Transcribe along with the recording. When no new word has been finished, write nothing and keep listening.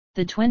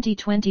The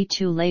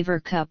 2022 Laver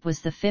Cup was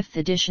the fifth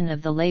edition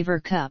of the Laver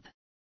Cup,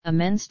 a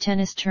men's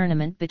tennis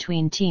tournament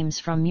between teams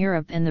from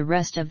Europe and the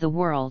rest of the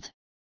world.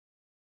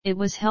 It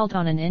was held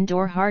on an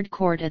indoor hard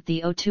court at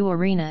the O2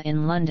 Arena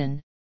in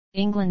London,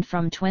 England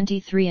from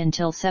 23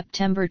 until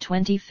September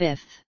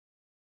 25.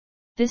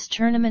 This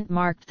tournament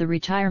marked the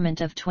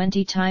retirement of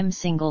 20-time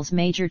singles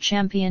major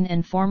champion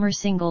and former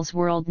singles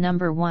world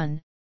number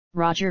 1,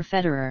 Roger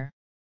Federer.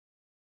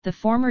 The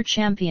former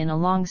champion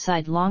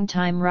alongside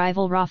longtime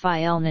rival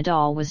Rafael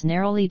Nadal was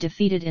narrowly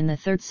defeated in the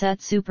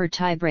third-set super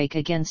tiebreak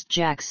against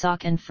Jack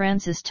Sock and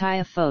Francis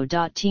Tiafoe.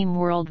 Team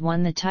World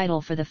won the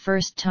title for the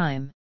first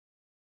time.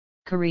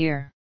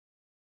 Career.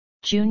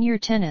 Junior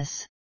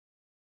tennis.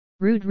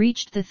 Ruud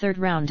reached the third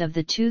round of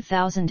the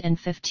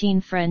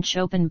 2015 French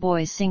Open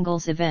boys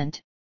singles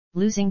event,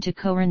 losing to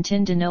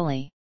Corentin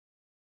Danoli.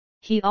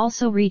 He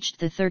also reached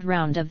the third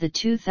round of the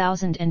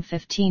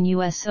 2015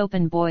 US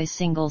Open boys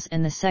singles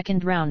and the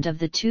second round of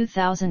the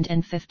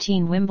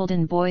 2015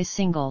 Wimbledon boys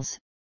singles,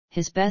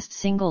 his best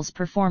singles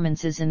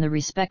performances in the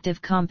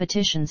respective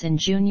competitions in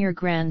junior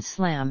Grand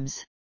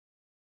Slams.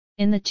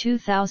 In the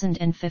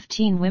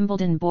 2015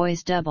 Wimbledon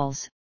boys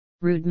doubles,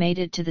 Ruud made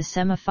it to the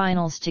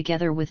semi-finals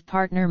together with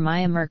partner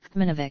Maja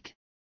Mirkmanovic,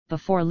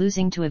 before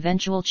losing to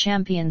eventual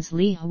champions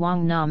Li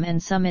Huangnam and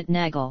Sumit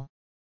Nagal.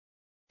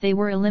 They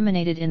were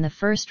eliminated in the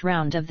first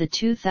round of the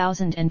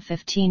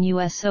 2015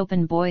 US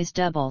Open boys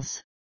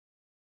doubles.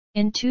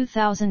 In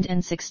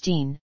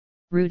 2016,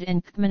 Ruud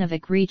and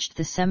Kmanovic reached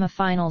the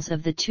semi-finals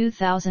of the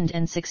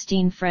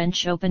 2016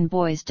 French Open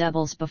boys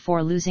doubles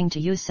before losing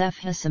to Youssef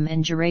Hassam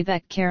and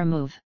Jarabek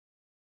Karamov.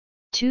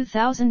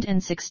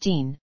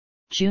 2016,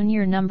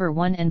 junior number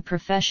 1 and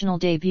professional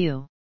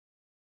debut.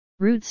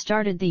 Ruud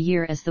started the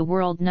year as the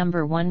world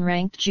number 1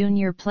 ranked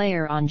junior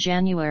player on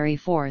January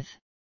 4,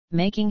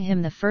 making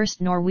him the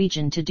first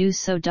Norwegian to do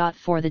so.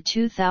 For the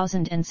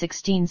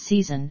 2016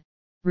 season,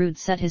 Ruud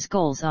set his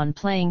goals on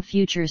playing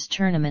futures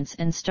tournaments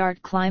and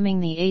start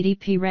climbing the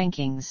ATP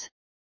rankings.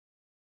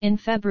 In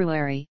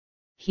February,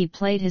 he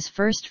played his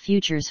first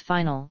futures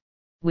final,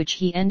 which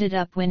he ended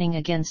up winning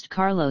against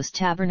Carlos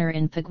Taberner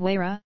in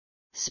Peguera,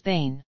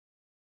 Spain.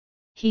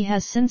 He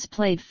has since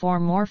played 4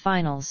 more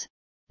finals,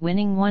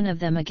 winning one of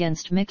them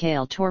against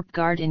Mikhail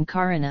Torpgaard in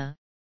Karina,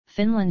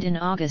 Finland in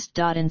August.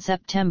 In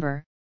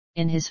September,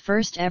 in his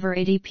first ever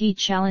ATP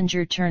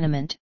Challenger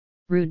tournament,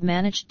 Ruud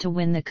managed to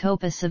win the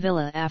Copa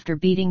Sevilla after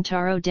beating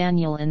Taro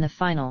Daniel in the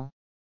final.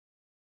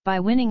 By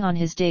winning on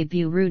his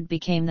debut, Ruud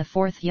became the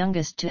 4th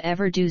youngest to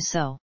ever do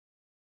so.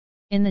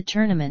 In the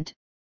tournament,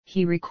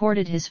 he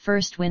recorded his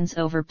first wins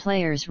over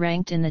players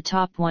ranked in the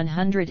top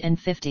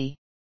 150.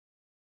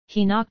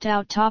 He knocked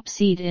out top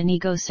seed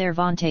Inigo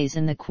Cervantes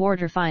in the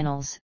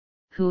quarterfinals,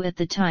 who at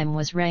the time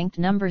was ranked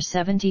number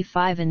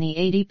 75 in the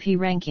ATP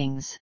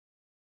rankings.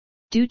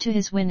 Due to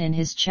his win in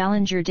his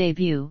challenger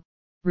debut,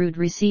 Ruud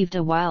received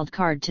a wild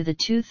card to the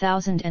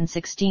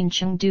 2016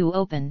 Chengdu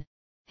Open,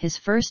 his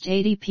first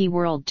ATP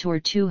World Tour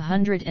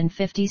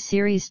 250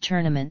 Series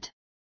tournament.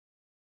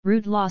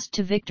 Ruud lost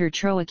to Viktor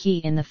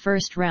Troicki in the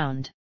first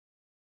round.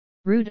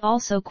 Ruud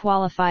also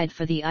qualified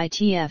for the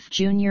ITF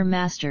Junior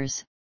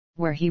Masters,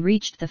 where he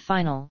reached the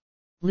final,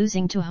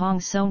 losing to Hong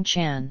Song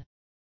Chan.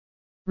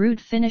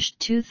 Ruud finished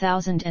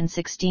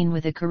 2016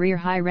 with a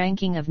career-high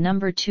ranking of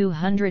number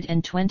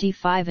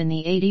 225 in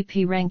the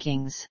ATP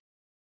rankings.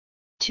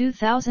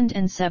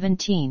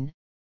 2017,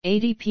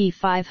 ATP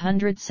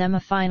 500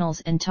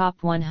 semifinals and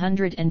top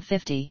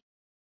 150.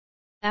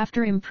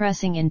 After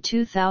impressing in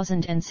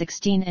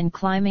 2016 and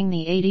climbing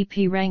the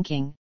ATP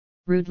ranking,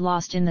 Ruud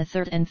lost in the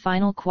third and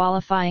final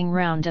qualifying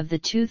round of the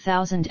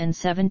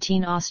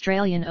 2017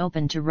 Australian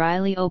Open to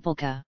Riley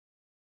Opelka.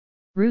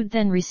 Ruud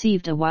then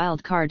received a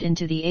wild card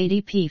into the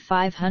ATP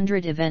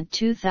 500 event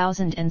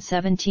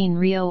 2017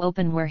 Rio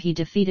Open, where he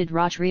defeated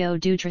Rodrigo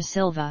Dutra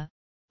Silva,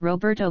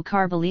 Roberto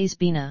Carballes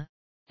Bina,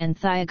 and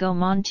Thiago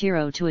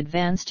Monteiro to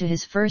advance to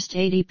his first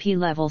ATP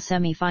level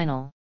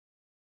semi-final.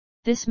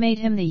 This made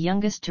him the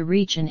youngest to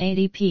reach an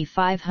ATP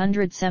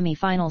 500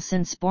 semi-final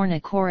since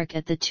Borna Coric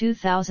at the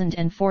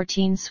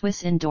 2014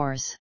 Swiss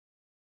Indoors.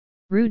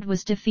 Ruud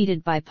was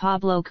defeated by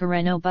Pablo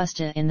Carreño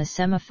Busta in the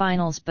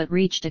semi-finals but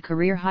reached a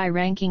career-high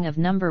ranking of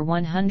number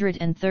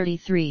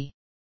 133.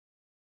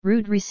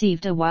 Ruud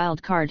received a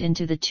wild card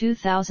into the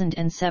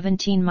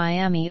 2017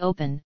 Miami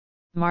Open,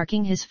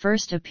 marking his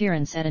first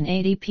appearance at an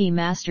ATP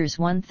Masters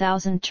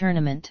 1000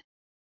 tournament.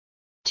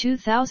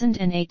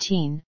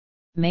 2018,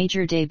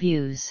 major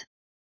debuts.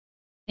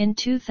 In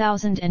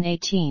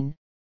 2018,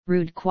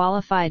 Ruud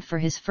qualified for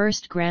his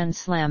first Grand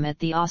Slam at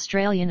the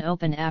Australian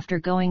Open after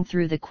going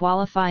through the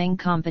qualifying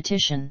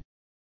competition.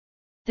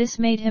 This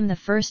made him the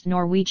first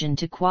Norwegian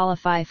to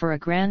qualify for a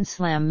Grand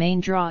Slam main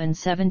draw in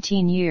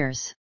 17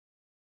 years.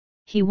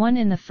 He won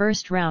in the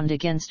first round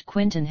against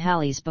Quinton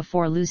Halys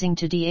before losing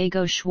to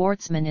Diego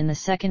Schwartzman in the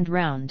second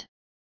round.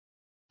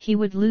 He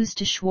would lose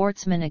to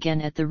Schwartzman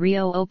again at the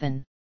Rio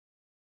Open.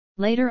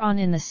 Later on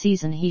in the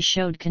season he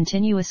showed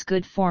continuous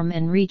good form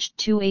and reached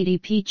 2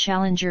 ATP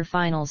Challenger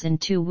finals in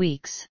 2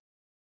 weeks.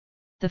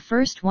 The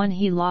first one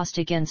he lost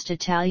against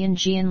Italian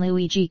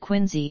Gianluigi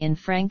Quinzi in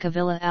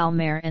Francavilla al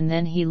Mare, and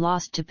then he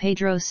lost to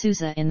Pedro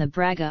Sousa in the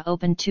Braga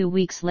Open 2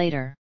 weeks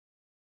later.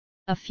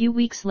 A few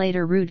weeks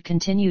later Ruud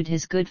continued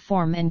his good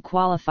form and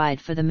qualified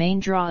for the main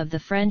draw of the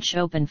French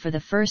Open for the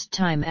first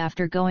time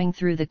after going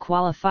through the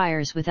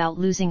qualifiers without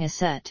losing a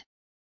set.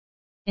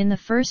 In the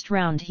first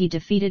round he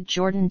defeated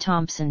Jordan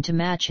Thompson to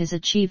match his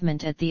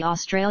achievement at the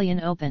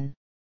Australian Open.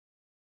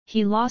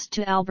 He lost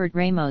to Albert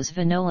Ramos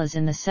Vinolas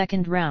in the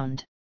second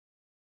round.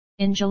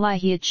 In July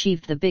he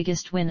achieved the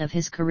biggest win of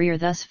his career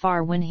thus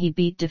far when he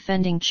beat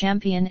defending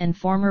champion and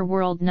former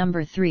world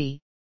number 3,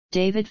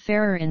 David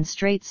Ferrer in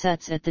straight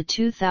sets at the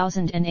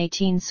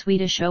 2018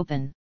 Swedish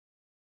Open.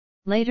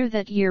 Later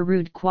that year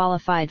Ruud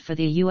qualified for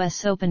the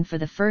US Open for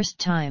the first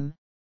time,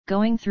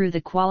 going through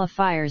the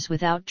qualifiers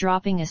without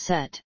dropping a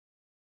set.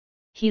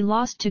 He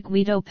lost to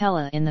Guido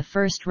Pella in the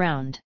first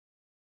round.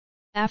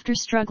 After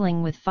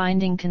struggling with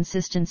finding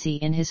consistency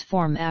in his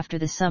form after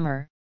the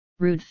summer,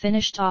 Ruud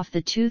finished off the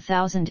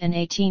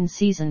 2018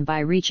 season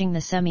by reaching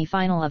the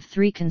semi-final of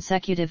 3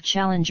 consecutive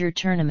Challenger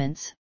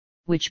tournaments,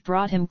 which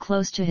brought him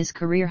close to his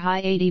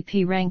career-high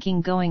ATP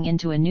ranking going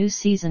into a new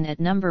season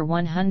at number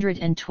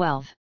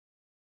 112.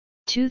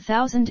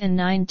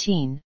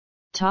 2019,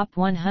 Top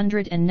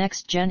 100 and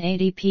Next Gen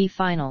ATP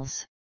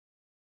Finals.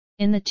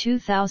 In the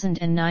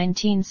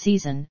 2019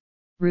 season,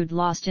 Ruud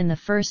lost in the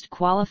first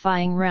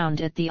qualifying round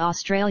at the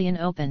Australian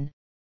Open,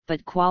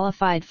 but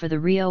qualified for the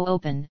Rio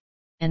Open,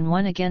 and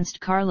won against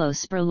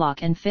Carlos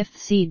Spurlock and 5th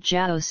seed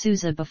João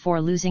Sousa before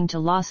losing to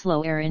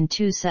Laszlo Air in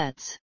 2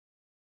 sets.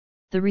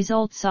 The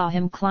result saw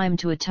him climb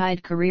to a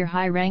tied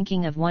career-high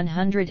ranking of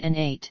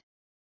 108.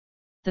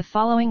 The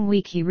following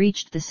week he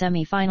reached the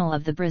semi-final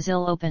of the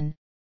Brazil Open,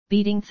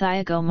 beating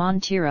Thiago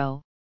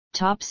Monteiro,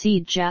 top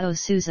seed João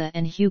Sousa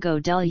and Hugo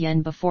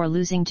Dellien before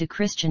losing to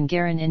Christian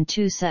Garin in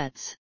 2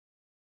 sets.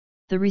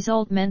 The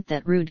result meant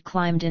that Ruud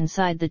climbed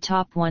inside the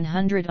top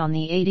 100 on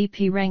the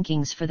ATP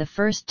rankings for the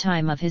first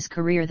time of his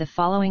career the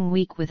following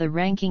week with a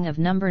ranking of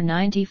number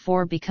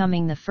 94,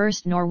 becoming the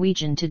first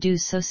Norwegian to do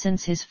so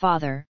since his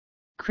father,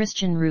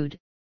 Christian Ruud,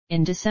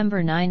 in December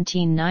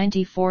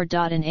 1994.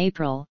 In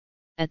April,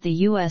 at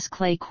the US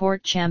Clay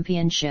Court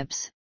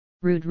Championships,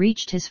 Ruud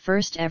reached his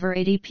first ever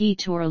ATP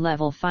Tour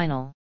level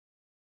final.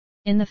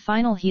 In the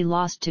final he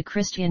lost to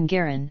Christian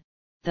Garin,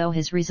 though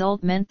his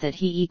result meant that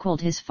he equaled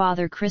his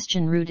father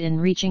Christian Ruud in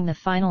reaching the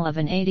final of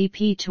an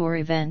ATP Tour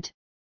event,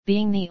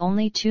 being the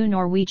only 2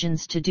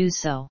 Norwegians to do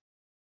so.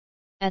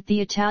 At the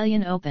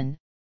Italian Open,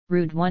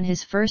 Ruud won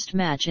his first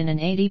match in an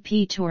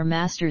ATP Tour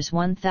Masters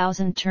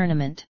 1000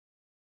 tournament.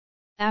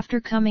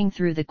 After coming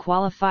through the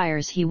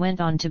qualifiers he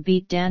went on to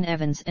beat Dan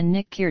Evans and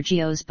Nick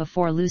Kyrgios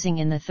before losing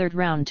in the third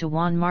round to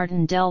Juan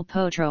Martín del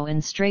Potro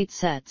in straight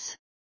sets.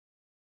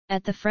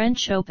 At the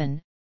French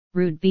Open,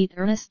 Ruud beat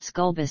Ernest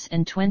Skulbis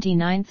and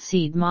 29th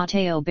seed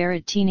Matteo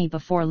Berrettini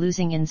before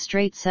losing in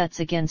straight sets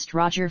against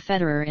Roger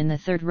Federer in the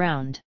third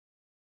round.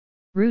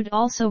 Ruud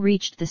also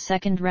reached the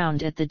second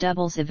round at the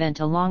doubles event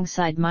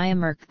alongside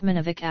Miomir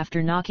Kecmanovic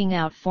after knocking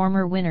out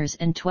former winners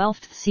and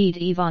 12th seed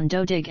Ivan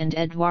Dodig and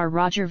Edouard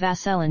Roger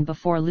Vasselin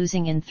before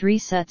losing in 3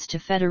 sets to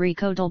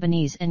Federico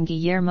Dolbanese and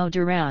Guillermo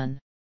Duran.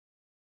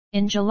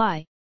 In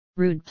July,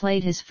 Ruud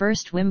played his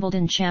first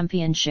Wimbledon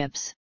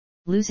Championships,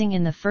 losing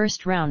in the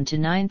first round to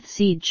 9th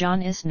seed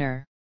John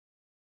Isner.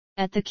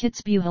 At the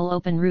Kitzbühel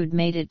Open Ruud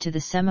made it to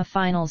the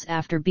semi-finals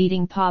after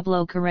beating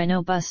Pablo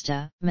Carreno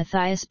Busta,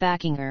 Matthias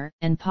Backinger,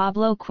 and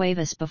Pablo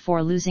Cuevas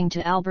before losing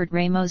to Albert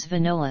Ramos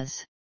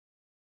Vinolas.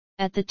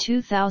 At the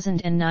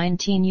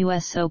 2019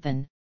 US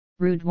Open,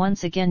 Ruud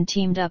once again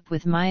teamed up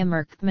with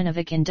Miomir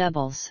Kecmanovic in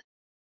doubles.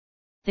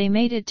 They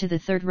made it to the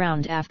third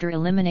round after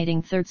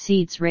eliminating third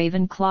seeds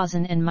Raven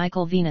Klaasen and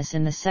Michael Venus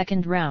in the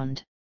second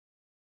round.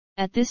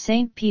 At this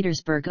St.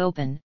 Petersburg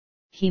Open,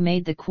 he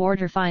made the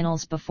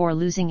quarterfinals before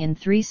losing in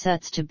 3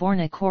 sets to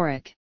Borna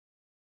Coric.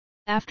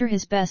 After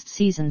his best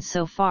season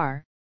so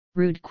far,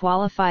 Ruud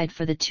qualified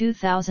for the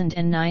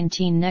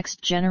 2019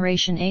 Next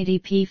Generation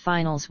ATP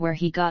Finals where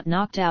he got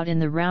knocked out in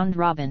the round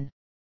robin.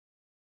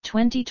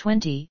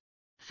 2020,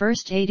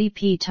 first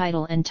ATP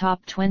title and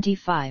top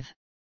 25.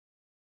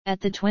 At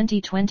the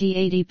 2020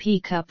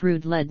 ATP Cup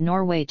Ruud led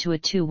Norway to a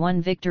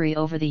 2-1 victory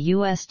over the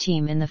US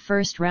team in the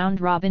first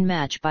round-robin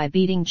match by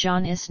beating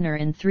John Isner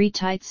in 3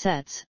 tight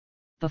sets,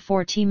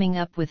 before teaming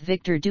up with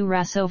Viktor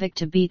Durasovic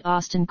to beat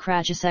Austin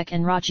Krajicek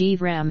and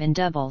Rajiv Ram in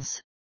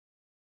doubles.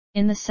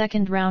 In the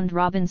second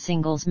round-robin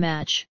singles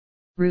match,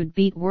 Ruud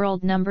beat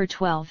world number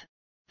 12,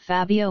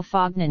 Fabio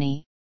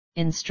Fognini,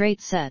 in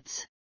straight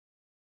sets.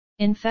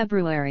 In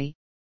February,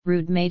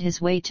 Ruud made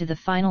his way to the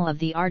final of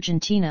the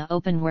Argentina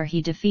Open where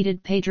he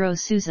defeated Pedro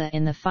Sousa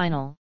in the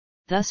final,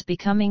 thus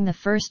becoming the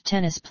first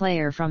tennis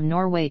player from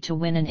Norway to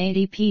win an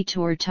ATP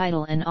Tour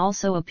title and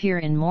also appear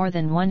in more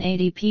than one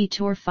ATP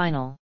Tour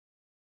final.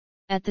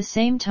 At the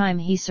same time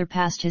he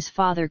surpassed his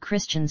father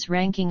Christian's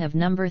ranking of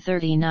number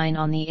 39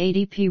 on the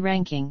ATP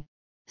ranking,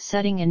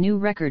 setting a new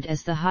record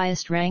as the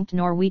highest-ranked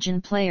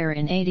Norwegian player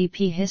in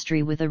ATP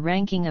history with a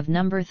ranking of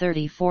number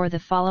 34 the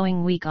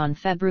following week on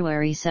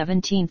February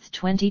 17,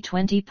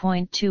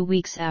 2020. 2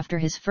 weeks after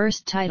his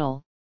first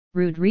title,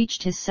 Ruud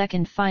reached his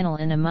second final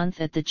in a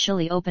month at the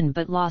Chile Open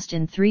but lost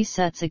in 3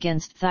 sets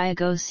against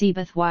Thiago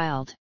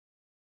Seyboth-Wild.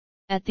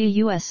 At the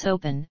US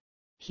Open,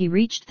 he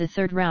reached the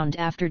third round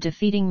after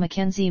defeating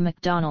Mackenzie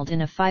McDonald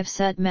in a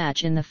 5-set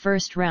match in the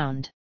first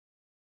round.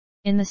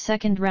 In the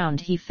second round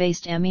he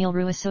faced Emil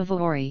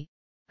Ruusuvuori,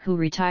 who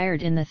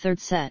retired in the third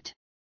set.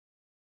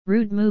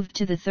 Ruud moved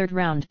to the third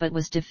round but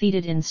was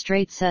defeated in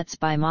straight sets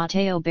by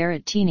Matteo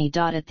Berrettini.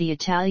 At the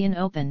Italian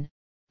Open,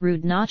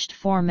 Ruud notched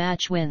 4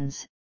 match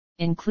wins,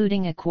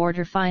 including a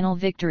quarter-final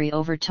victory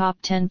over top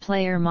 10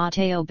 player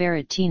Matteo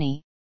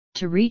Berrettini,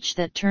 to reach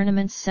that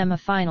tournament's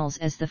semi-finals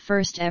as the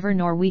first ever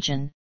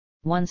Norwegian,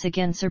 once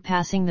again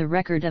surpassing the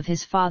record of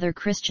his father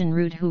Christian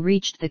Ruud, who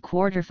reached the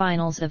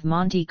quarter-finals of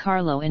Monte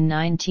Carlo in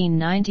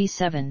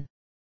 1997.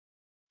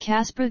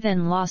 Casper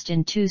then lost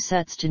in 2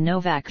 sets to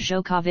Novak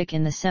Djokovic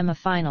in the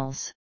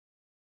semi-finals.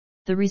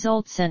 The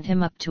result sent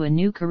him up to a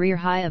new career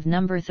high of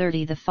number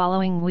 30 the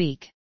following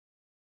week.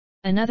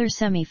 Another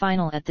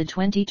semi-final at the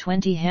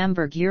 2020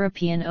 Hamburg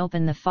European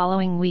Open the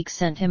following week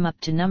sent him up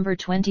to number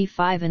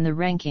 25 in the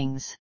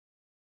rankings.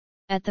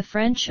 At the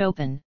French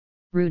Open,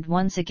 Ruud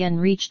once again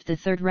reached the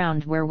third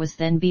round where was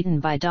then beaten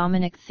by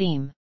Dominic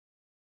Thiem.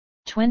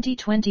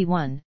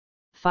 2021,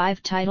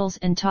 5 titles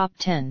and top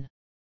 10.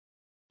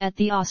 At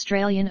the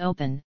Australian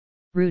Open,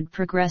 Ruud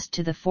progressed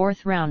to the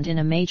fourth round in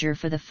a major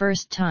for the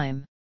first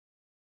time.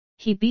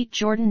 He beat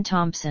Jordan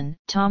Thompson,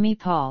 Tommy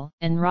Paul,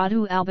 and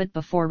Radu Albot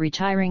before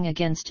retiring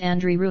against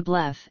Andrei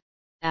Rublev,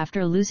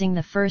 after losing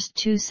the first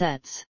 2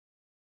 sets.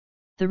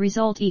 The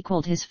result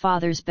equaled his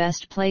father's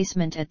best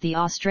placement at the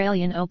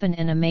Australian Open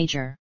in a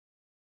major.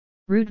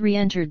 Ruud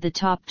re-entered the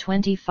top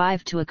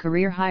 25 to a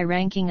career-high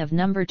ranking of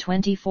number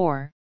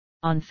 24,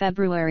 on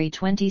February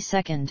 22,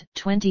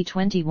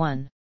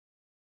 2021.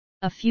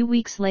 A few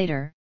weeks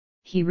later,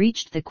 he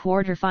reached the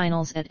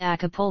quarter-finals at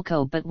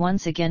Acapulco but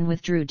once again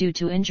withdrew due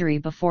to injury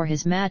before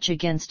his match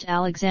against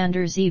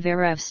Alexander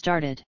Zverev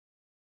started.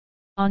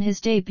 On his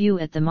debut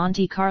at the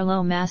Monte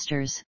Carlo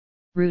Masters,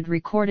 Ruud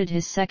recorded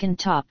his second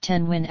top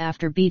 10 win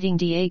after beating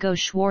Diego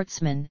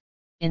Schwartzman,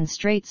 in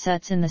straight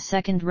sets in the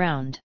second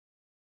round.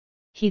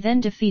 He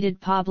then defeated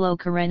Pablo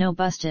Carreño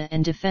Busta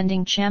and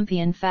defending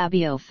champion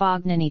Fabio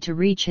Fognini to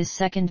reach his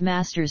second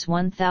Masters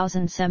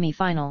 1000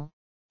 semi-final,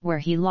 where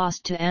he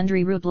lost to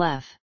Andrei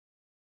Rublev.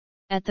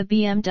 At the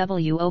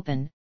BMW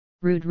Open,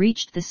 Ruud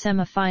reached the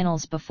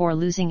semi-finals before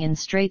losing in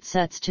straight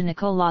sets to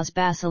Nicolas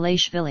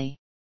Basilashvili.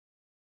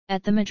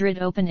 At the Madrid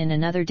Open in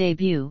another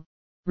debut,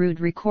 Ruud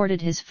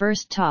recorded his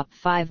first top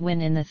 5 win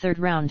in the third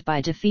round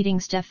by defeating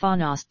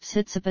Stefanos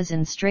Tsitsipas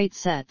in straight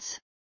sets.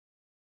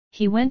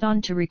 He went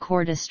on to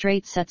record a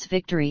straight sets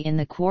victory in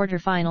the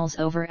quarterfinals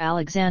over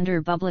Alexander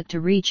Bublik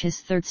to reach his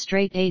third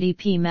straight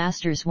ATP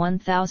Masters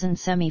 1000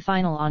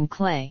 semi-final on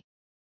clay.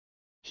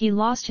 He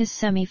lost his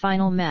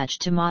semi-final match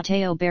to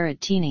Matteo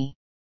Berrettini.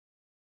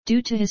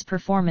 Due to his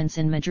performance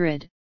in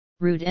Madrid,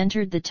 Ruud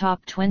entered the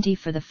top 20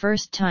 for the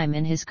first time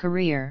in his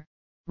career,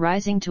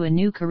 rising to a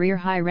new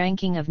career-high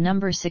ranking of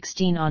number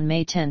 16 on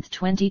May 10,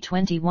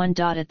 2021.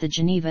 At the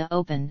Geneva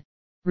Open,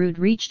 Ruud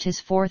reached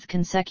his 4th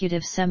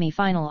consecutive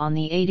semi-final on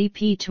the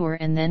ATP Tour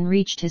and then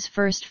reached his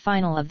first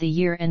final of the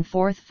year and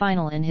 4th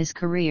final in his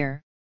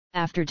career,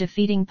 after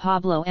defeating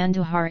Pablo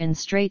Andujar in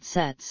straight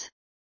sets.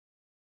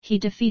 He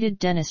defeated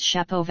Denis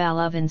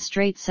Shapovalov in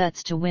straight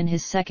sets to win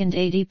his second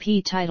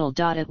ATP title.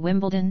 At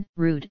Wimbledon,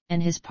 Ruud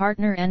and his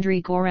partner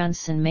Andrei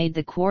Goransson made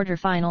the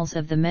quarterfinals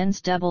of the men's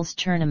doubles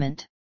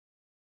tournament.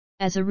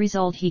 As a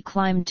result, he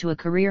climbed to a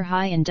career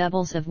high in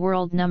doubles of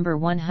world number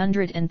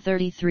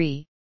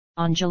 133,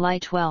 on July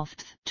 12,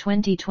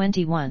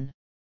 2021.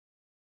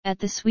 At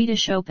the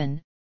Swedish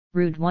Open,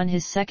 Ruud won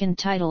his second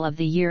title of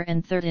the year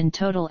and third in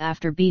total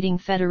after beating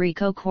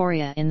Federico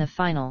Coria in the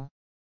final.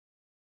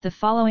 The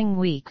following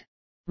week,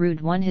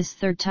 Ruud won his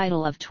third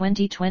title of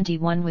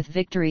 2021 with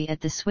victory at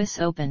the Swiss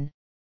Open,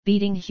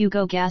 beating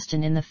Hugo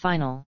Gaston in the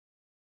final.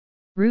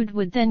 Ruud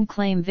would then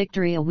claim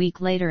victory a week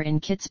later in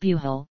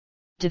Kitzbühel,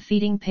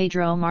 defeating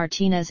Pedro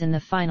Martinez in the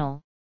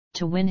final,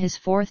 to win his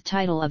 4th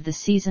title of the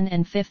season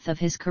and 5th of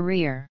his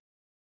career.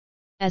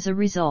 As a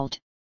result,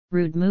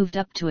 Ruud moved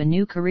up to a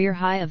new career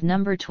high of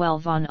number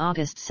 12 on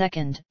August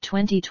 2,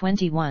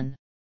 2021.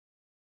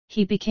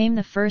 He became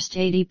the first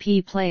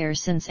ATP player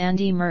since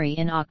Andy Murray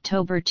in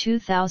October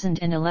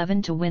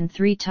 2011 to win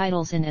 3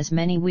 titles in as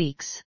many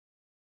weeks.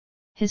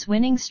 His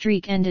winning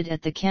streak ended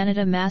at the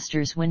Canada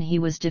Masters when he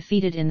was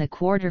defeated in the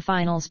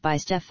quarterfinals by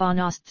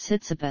Stefanos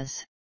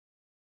Tsitsipas.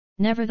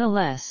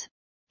 Nevertheless,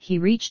 he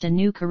reached a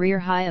new career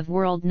high of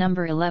world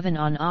number 11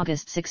 on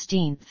August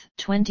 16,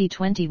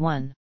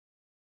 2021.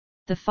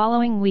 The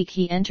following week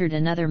he entered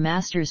another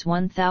Masters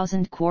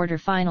 1000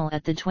 quarter-final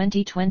at the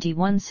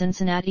 2021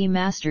 Cincinnati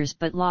Masters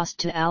but lost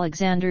to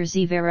Alexander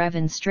Zverev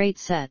in straight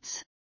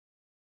sets.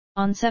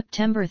 On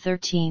September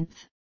 13,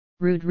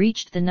 Ruud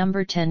reached the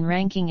number 10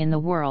 ranking in the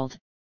world,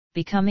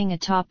 becoming a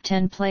top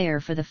 10 player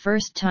for the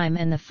first time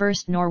and the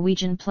first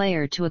Norwegian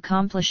player to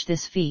accomplish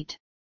this feat.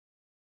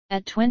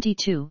 At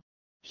 22,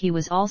 he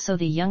was also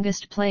the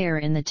youngest player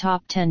in the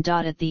top 10.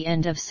 At the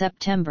end of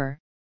September,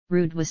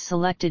 Ruud was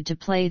selected to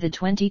play the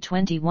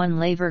 2021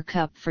 Laver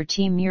Cup for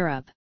Team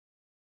Europe.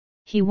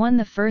 He won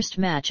the first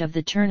match of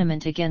the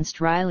tournament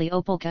against Riley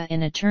Opelka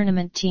in a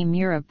tournament Team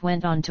Europe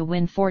went on to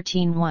win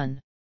 14-1.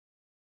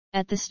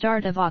 At the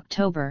start of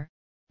October,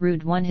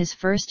 Ruud won his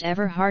first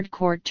ever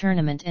hardcourt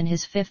tournament and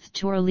his fifth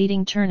tour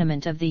leading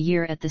tournament of the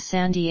year at the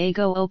San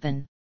Diego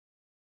Open.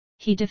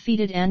 He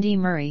defeated Andy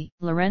Murray,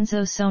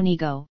 Lorenzo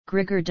Sonego,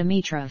 Grigor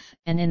Dimitrov,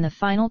 and in the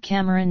final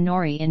Cameron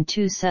Norrie in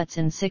 2 sets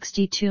in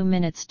 62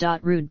 minutes.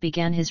 Ruud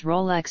began his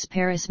Rolex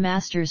Paris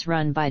Masters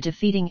run by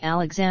defeating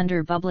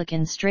Alexander Bublik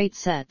in straight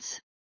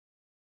sets.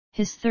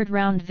 His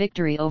third-round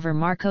victory over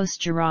Marcos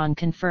Giron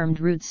confirmed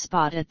Ruud's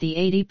spot at the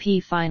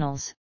ATP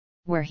Finals,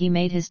 where he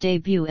made his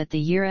debut at the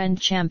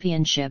year-end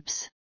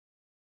championships.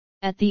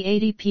 At the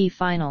ATP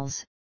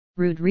Finals,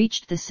 Ruud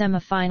reached the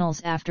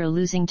semi-finals after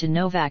losing to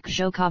Novak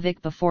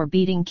Djokovic before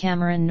beating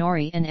Cameron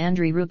Norrie and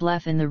Andrei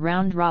Rublev in the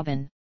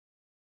round-robin.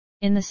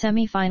 In the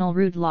semi-final,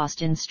 Ruud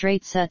lost in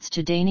straight sets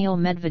to Daniil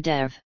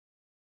Medvedev.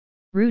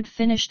 Ruud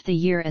finished the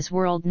year as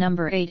world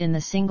number 8 in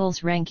the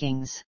singles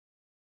rankings.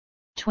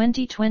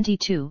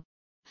 2022,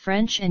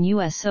 French and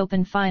US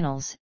Open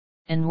Finals,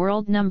 and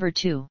world number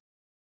 2.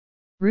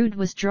 Ruud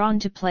was drawn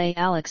to play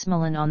Alex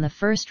Milan on the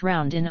first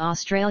round in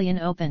Australian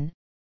Open,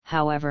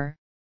 however,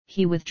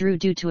 he withdrew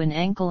due to an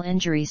ankle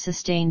injury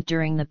sustained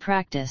during the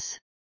practice.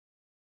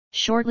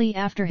 Shortly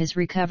after his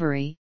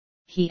recovery,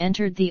 he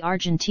entered the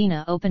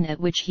Argentina Open, at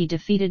which he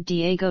defeated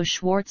Diego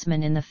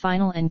Schwartzman in the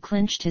final and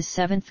clinched his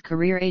 7th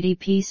career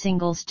ATP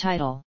singles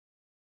title.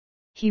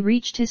 He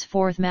reached his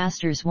 4th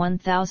Masters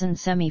 1000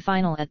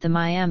 semi-final at the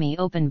Miami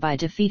Open by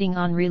defeating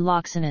Henri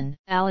Laaksonen,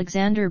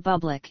 Alexander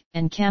Bublik,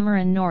 and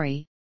Cameron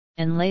Norrie,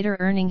 and later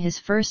earning his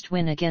first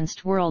win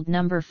against world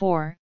number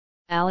 4,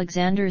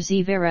 Alexander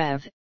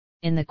Zverev,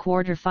 in the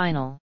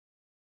quarter-final.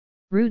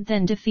 Ruud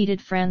then defeated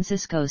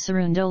Francisco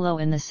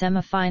Cerundolo in the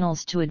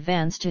semi-finals to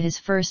advance to his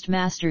first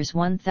Masters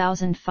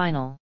 1000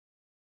 final.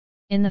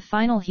 In the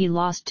final he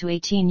lost to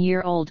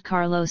 18-year-old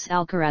Carlos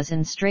Alcaraz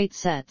in straight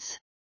sets.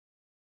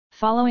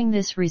 Following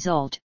this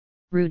result,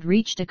 Ruud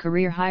reached a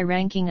career-high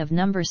ranking of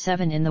number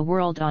 7 in the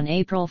world on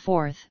April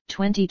 4,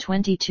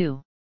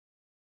 2022.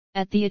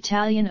 At the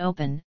Italian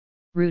Open,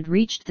 Ruud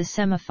reached the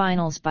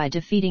semi-finals by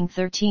defeating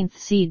 13th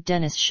seed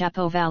Denis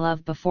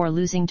Shapovalov before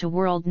losing to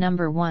world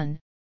number 1,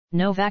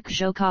 Novak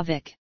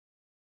Djokovic.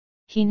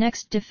 He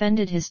next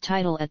defended his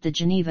title at the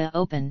Geneva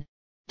Open,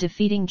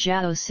 defeating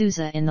João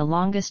Sousa in the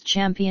longest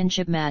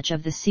championship match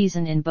of the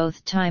season in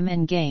both time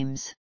and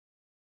games.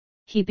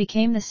 He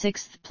became the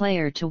 6th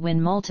player to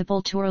win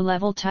multiple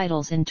tour-level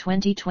titles in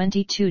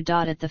 2022.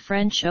 At the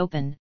French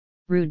Open,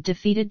 Ruud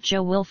defeated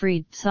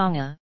Jo-Wilfried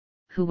Tsonga,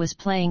 who was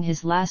playing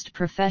his last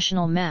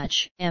professional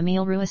match,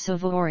 Emile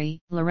Ruusuvuori,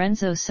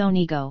 Lorenzo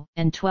Sonego,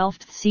 and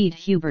 12th seed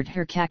Hubert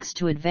Hurkacz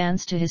to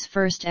advance to his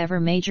first ever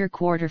major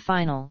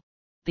quarter-final,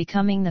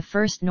 becoming the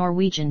first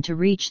Norwegian to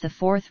reach the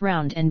 4th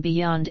round and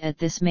beyond at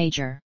this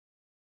major.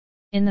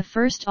 In the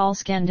first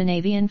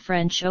All-Scandinavian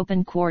French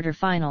Open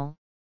quarter-final,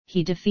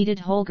 he defeated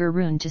Holger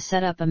Rune to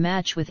set up a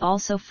match with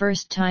also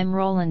first-time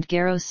Roland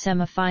Garros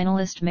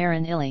semi-finalist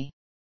Marin Ili.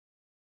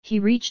 He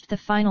reached the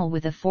final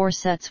with a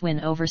 4-sets win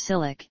over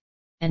Cilic,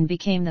 and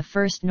became the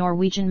first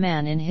Norwegian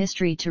man in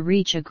history to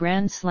reach a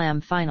Grand Slam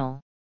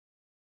final.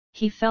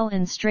 He fell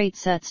in straight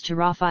sets to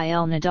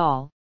Rafael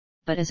Nadal,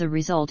 but as a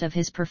result of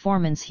his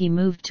performance he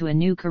moved to a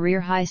new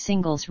career-high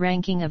singles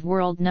ranking of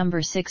world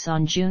number 6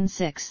 on June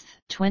 6,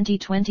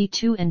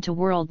 2022 and to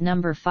world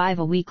number 5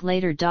 a week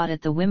later.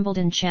 At the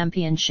Wimbledon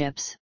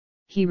Championships,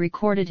 he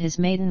recorded his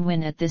maiden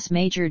win at this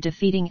major,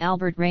 defeating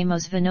Albert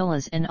Ramos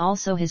Vinolas, and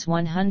also his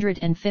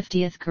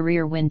 150th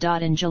career win.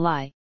 In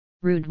July,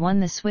 Ruud won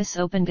the Swiss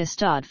Open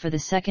Gstaad for the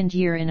second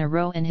year in a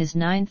row and his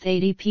 9th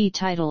ATP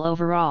title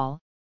overall,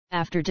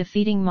 after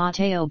defeating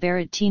Matteo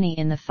Berrettini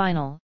in the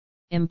final,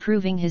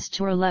 improving his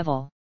tour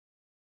level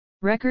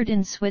record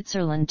in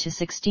Switzerland to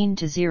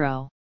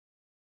 16-0.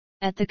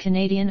 At the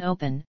Canadian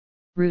Open,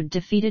 Ruud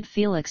defeated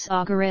Felix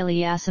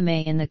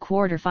Auger-Aliassime in the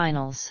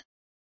quarter-finals.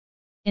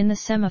 In the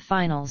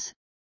semi-finals,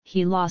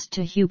 he lost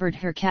to Hubert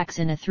Hurkacz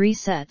in a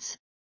 3-sets,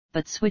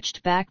 but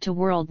switched back to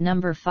world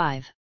number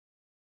 5.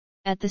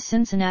 At the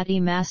Cincinnati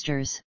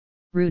Masters,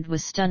 Ruud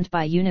was stunned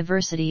by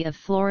University of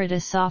Florida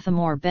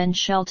sophomore Ben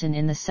Shelton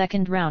in the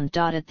second round.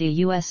 At the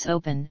US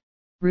Open,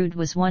 Ruud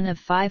was one of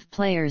 5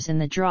 players in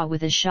the draw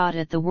with a shot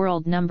at the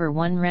world number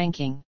 1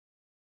 ranking.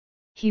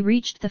 He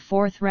reached the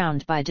 4th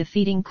round by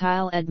defeating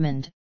Kyle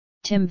Edmund,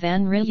 Tim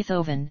van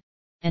Rijthoven,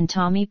 and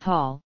Tommy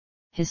Paul.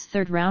 His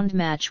third-round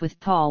match with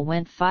Paul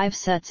went 5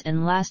 sets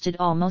and lasted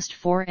almost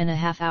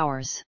 4.5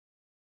 hours.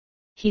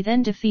 He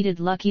then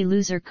defeated lucky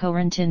loser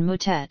Corentin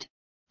Moutet,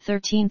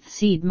 13th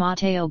seed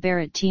Matteo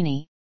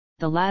Berrettini,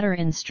 the latter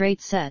in straight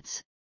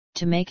sets,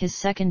 to make his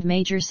second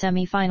major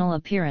semi-final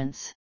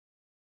appearance.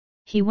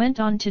 He went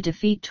on to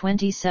defeat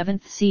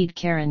 27th seed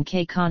Karen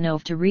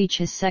Khachanov to reach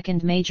his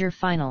second major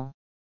final.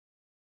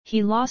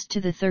 He lost to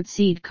the third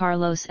seed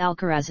Carlos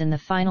Alcaraz in the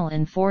final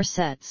in 4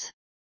 sets.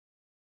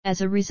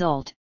 As a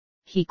result,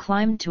 he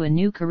climbed to a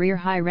new career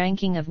high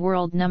ranking of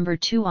world number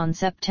 2 on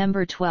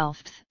September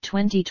 12,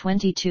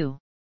 2022.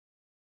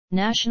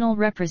 National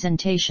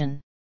representation.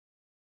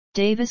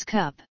 Davis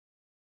Cup.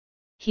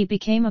 He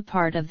became a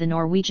part of the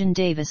Norwegian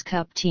Davis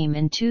Cup team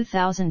in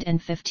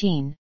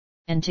 2015,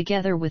 and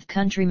together with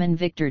countryman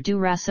Viktor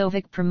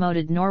Durasovic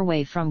promoted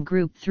Norway from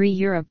Group 3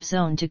 Europe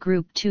Zone to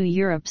Group 2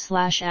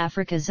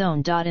 Europe/Africa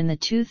Zone. In the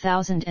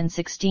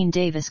 2016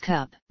 Davis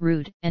Cup,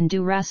 Ruud and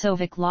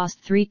Durasovic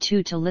lost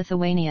 3-2 to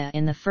Lithuania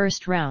in the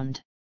first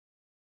round.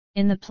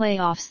 In the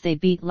playoffs they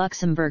beat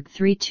Luxembourg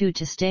 3-2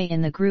 to stay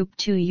in the Group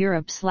 2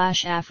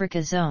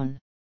 Europe/Africa Zone.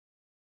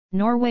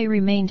 Norway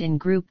remained in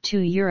Group 2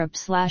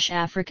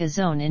 Europe/Africa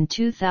Zone in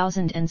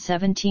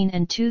 2017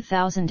 and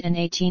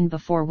 2018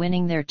 before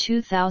winning their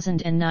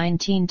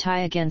 2019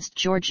 tie against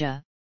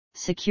Georgia,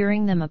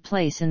 securing them a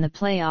place in the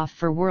playoff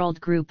for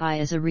World Group I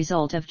as a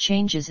result of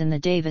changes in the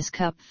Davis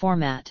Cup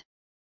format.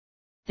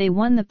 They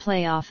won the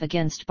playoff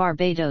against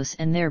Barbados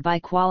and thereby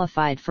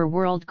qualified for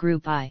World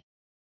Group I.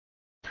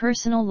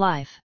 Personal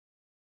life.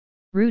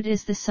 Ruud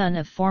is the son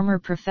of former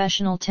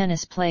professional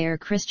tennis player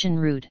Christian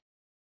Ruud.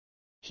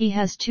 He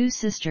has 2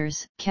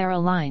 sisters,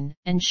 Caroline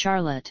and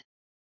Charlotte.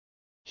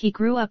 He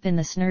grew up in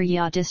the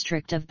Snurja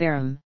district of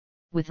Bærum,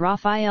 with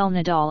Rafael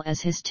Nadal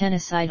as his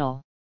tennis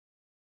idol.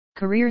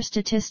 Career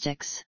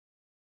statistics.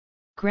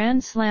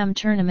 Grand Slam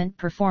tournament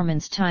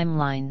performance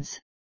timelines.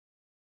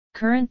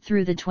 Current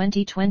through the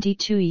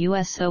 2022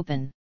 US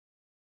Open.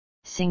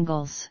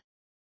 Singles.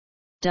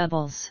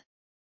 Doubles.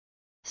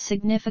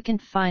 Significant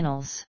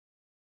finals.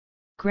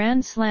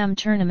 Grand Slam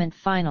tournament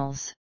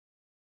finals.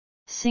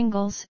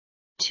 Singles,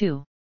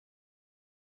 2.